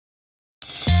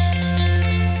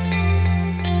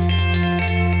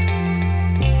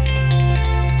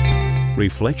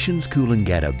Reflections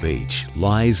Coolangatta Beach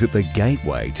lies at the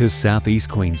gateway to southeast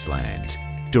Queensland,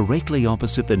 directly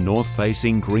opposite the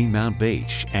north-facing Greenmount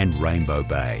Beach and Rainbow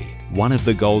Bay, one of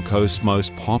the Gold Coast's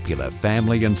most popular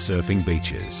family and surfing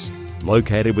beaches.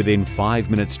 Located within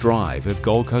 5 minutes drive of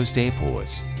Gold Coast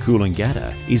Airport,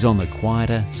 Coolangatta is on the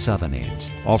quieter southern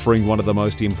end, offering one of the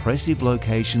most impressive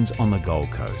locations on the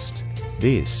Gold Coast.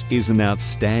 This is an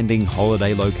outstanding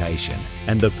holiday location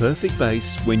and the perfect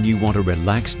base when you want a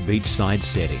relaxed beachside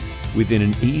setting within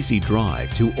an easy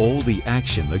drive to all the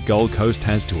action the Gold Coast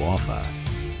has to offer.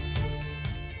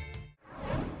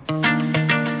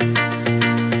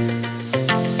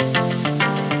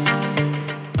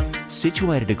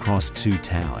 Situated across 2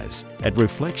 towers, at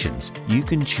Reflections you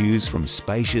can choose from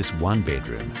spacious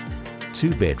 1-bedroom,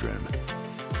 2-bedroom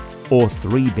or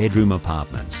 3-bedroom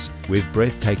apartments with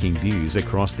breathtaking views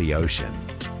across the ocean.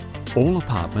 All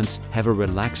apartments have a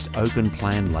relaxed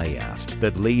open-plan layout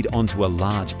that lead onto a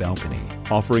large balcony,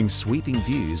 offering sweeping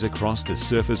views across to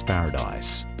Surfers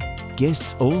Paradise.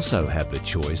 Guests also have the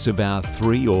choice of our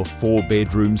 3- or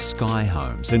 4-bedroom sky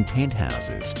homes and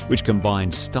penthouses, which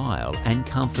combine style and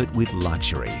comfort with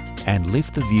luxury and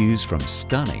lift the views from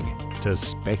stunning to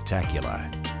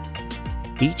spectacular.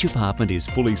 Each apartment is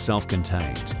fully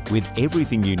self-contained, with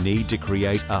everything you need to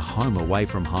create a home away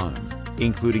from home,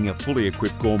 including a fully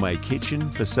equipped gourmet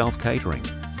kitchen for self-catering,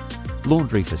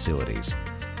 laundry facilities,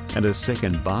 and a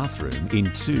second bathroom in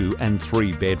 2- and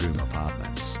 3-bedroom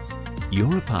apartments.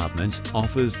 Your apartment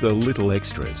offers the little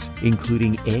extras,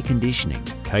 including air conditioning,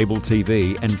 cable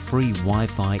TV and free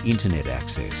Wi-Fi internet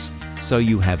access, so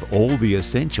you have all the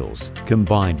essentials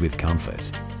combined with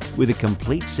comfort. With a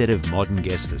complete set of modern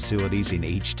guest facilities in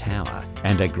each tower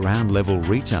and a ground-level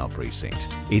retail precinct,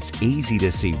 it's easy to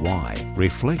see why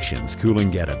Reflections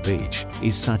Coolangatta Beach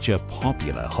is such a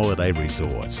popular holiday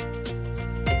resort.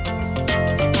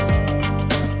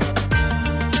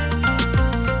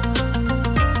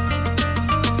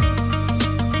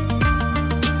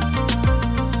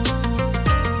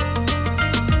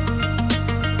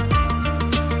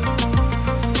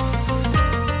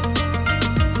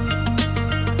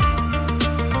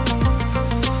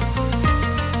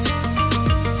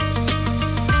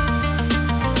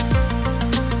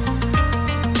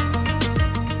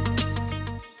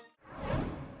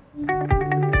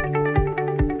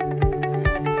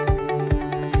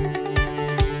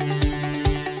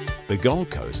 The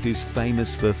Gold Coast is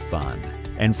famous for fun,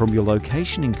 and from your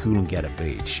location in Coolangatta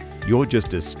Beach, you're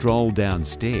just a stroll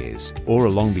downstairs or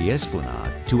along the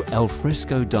esplanade to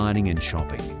alfresco dining and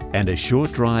shopping, and a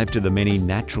short drive to the many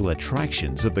natural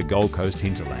attractions of the Gold Coast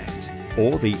hinterland,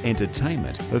 or the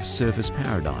entertainment of Surfers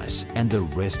Paradise and the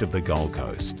rest of the Gold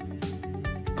Coast.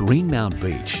 Greenmount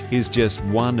Beach is just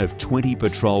one of 20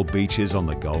 patrol beaches on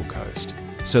the Gold Coast,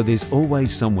 so there's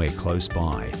always somewhere close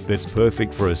by that's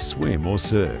perfect for a swim or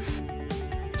surf.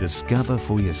 Discover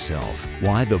for yourself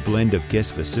why the blend of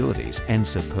guest facilities and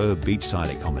superb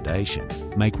beachside accommodation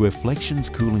make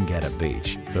Reflections Coolangatta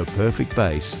Beach the perfect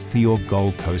base for your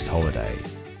Gold Coast holiday.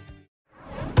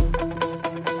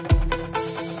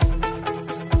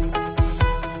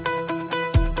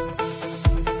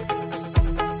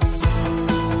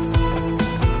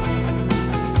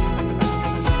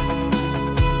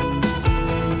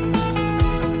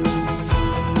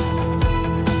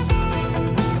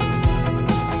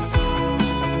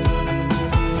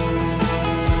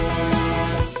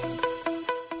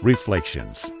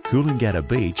 Reflections, Coolangatta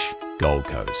Beach, Gold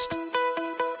Coast.